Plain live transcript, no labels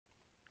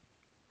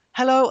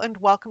Hello and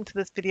welcome to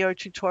this video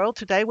tutorial.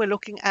 Today we're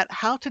looking at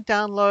how to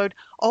download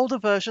older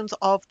versions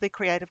of the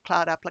Creative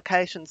Cloud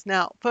applications.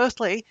 Now,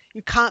 firstly,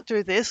 you can't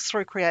do this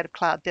through Creative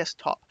Cloud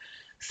Desktop.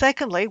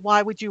 Secondly,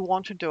 why would you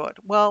want to do it?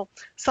 Well,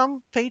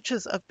 some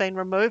features have been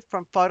removed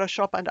from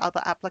Photoshop and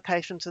other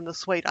applications in the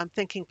suite. I'm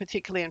thinking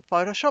particularly in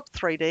Photoshop,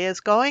 3D is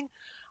going.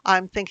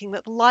 I'm thinking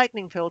that the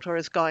lightning filter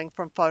is going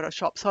from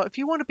Photoshop. So if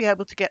you want to be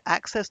able to get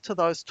access to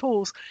those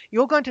tools,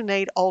 you're going to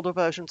need older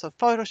versions of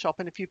Photoshop.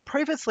 And if you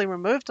previously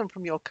removed them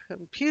from your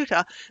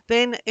computer,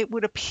 then it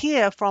would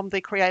appear from the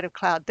Creative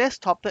Cloud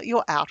Desktop that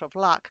you're out of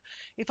luck.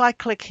 If I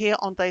click here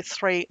on these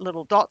three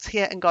little dots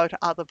here and go to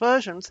other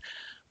versions,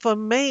 for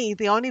me,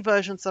 the only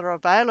versions that are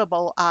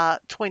available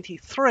are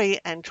 23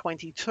 and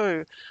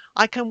 22.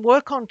 I can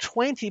work on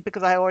 20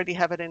 because I already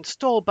have it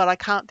installed, but I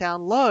can't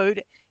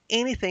download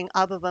anything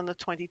other than the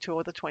 22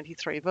 or the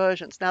 23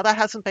 versions. Now, that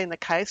hasn't been the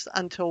case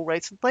until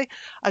recently.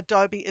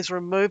 Adobe is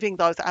removing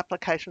those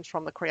applications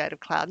from the Creative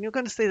Cloud, and you're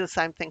going to see the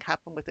same thing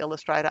happen with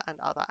Illustrator and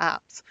other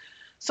apps.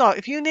 So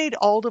if you need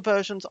older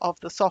versions of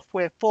the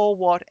software for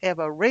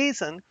whatever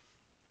reason,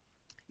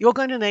 you're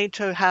going to need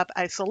to have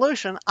a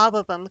solution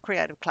other than the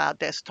Creative Cloud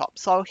Desktop.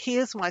 So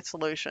here's my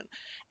solution,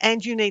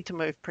 and you need to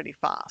move pretty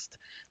fast.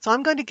 So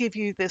I'm going to give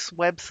you this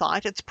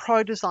website. It's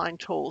Pro Design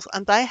Tools,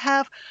 and they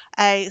have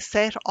a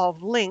set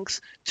of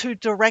links to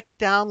direct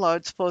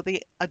downloads for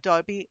the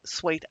Adobe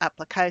Suite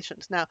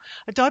applications. Now,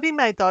 Adobe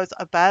made those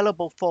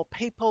available for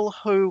people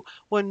who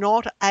were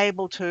not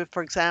able to,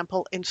 for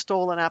example,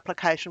 install an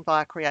application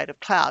via Creative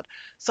Cloud.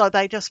 So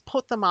they just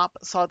put them up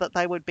so that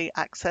they would be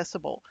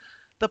accessible.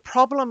 The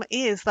problem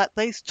is that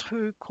these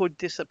two could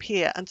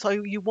disappear, and so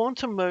you want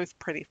to move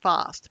pretty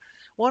fast.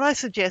 What I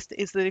suggest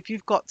is that if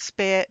you've got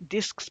spare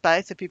disk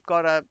space, if you've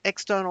got an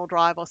external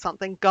drive or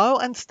something, go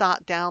and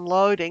start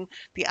downloading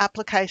the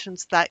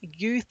applications that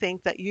you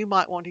think that you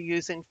might want to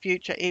use in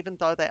future, even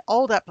though they're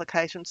old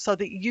applications, so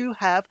that you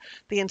have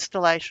the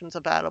installations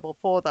available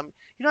for them.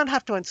 You don't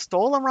have to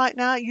install them right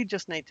now, you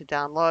just need to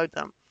download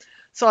them.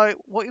 So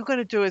what you're going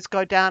to do is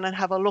go down and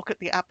have a look at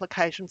the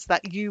applications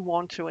that you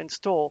want to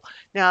install.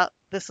 Now,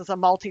 this is a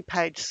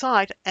multi-page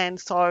site, and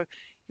so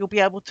you'll be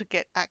able to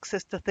get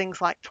access to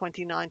things like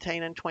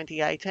 2019 and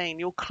 2018.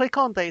 You'll click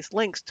on these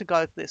links to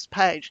go to this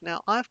page.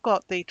 Now, I've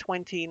got the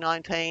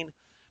 2019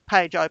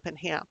 page open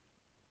here.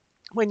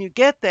 When you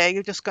get there,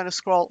 you're just going to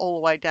scroll all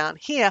the way down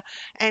here,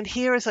 and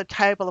here is a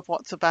table of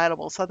what's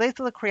available. So these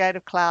are the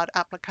Creative Cloud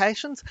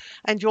applications,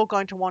 and you're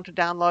going to want to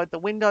download the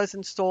Windows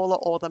installer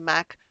or the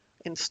Mac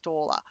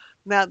installer.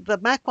 Now, the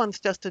Mac one's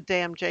just a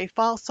DMG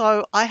file,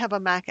 so I have a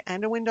Mac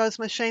and a Windows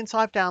machine, so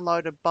I've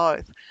downloaded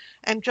both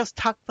and just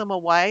tucked them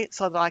away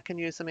so that I can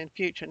use them in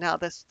future. Now,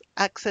 there's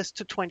access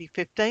to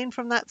 2015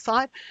 from that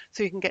site,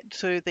 so you can get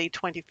to the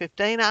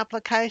 2015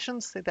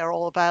 applications. See, they're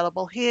all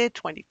available here.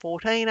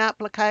 2014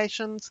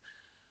 applications.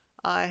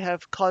 I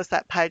have closed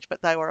that page,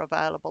 but they were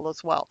available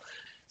as well.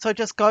 So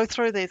just go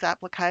through these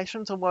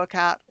applications and work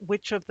out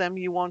which of them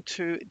you want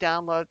to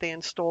download the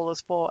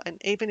installers for.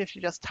 And even if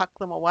you just tuck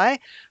them away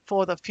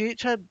for the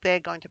future,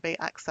 they're going to be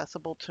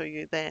accessible to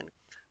you then.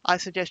 I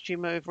suggest you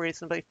move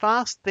reasonably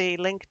fast. The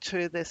link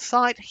to this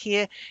site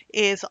here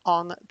is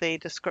on the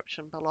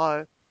description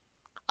below.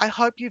 I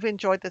hope you've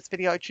enjoyed this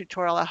video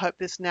tutorial. I hope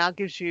this now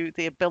gives you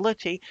the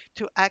ability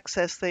to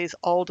access these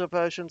older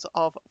versions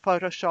of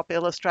Photoshop,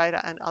 Illustrator,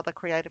 and other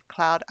Creative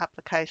Cloud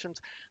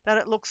applications that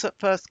it looks at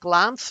first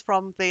glance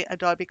from the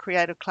Adobe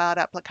Creative Cloud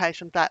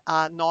application that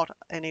are not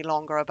any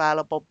longer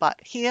available, but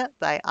here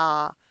they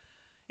are.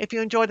 If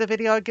you enjoyed the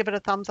video, give it a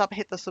thumbs up,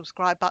 hit the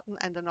subscribe button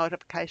and the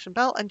notification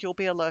bell, and you'll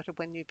be alerted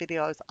when new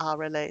videos are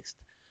released.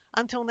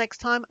 Until next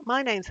time,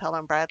 my name's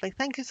Helen Bradley.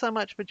 Thank you so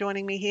much for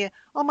joining me here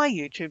on my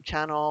YouTube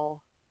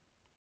channel.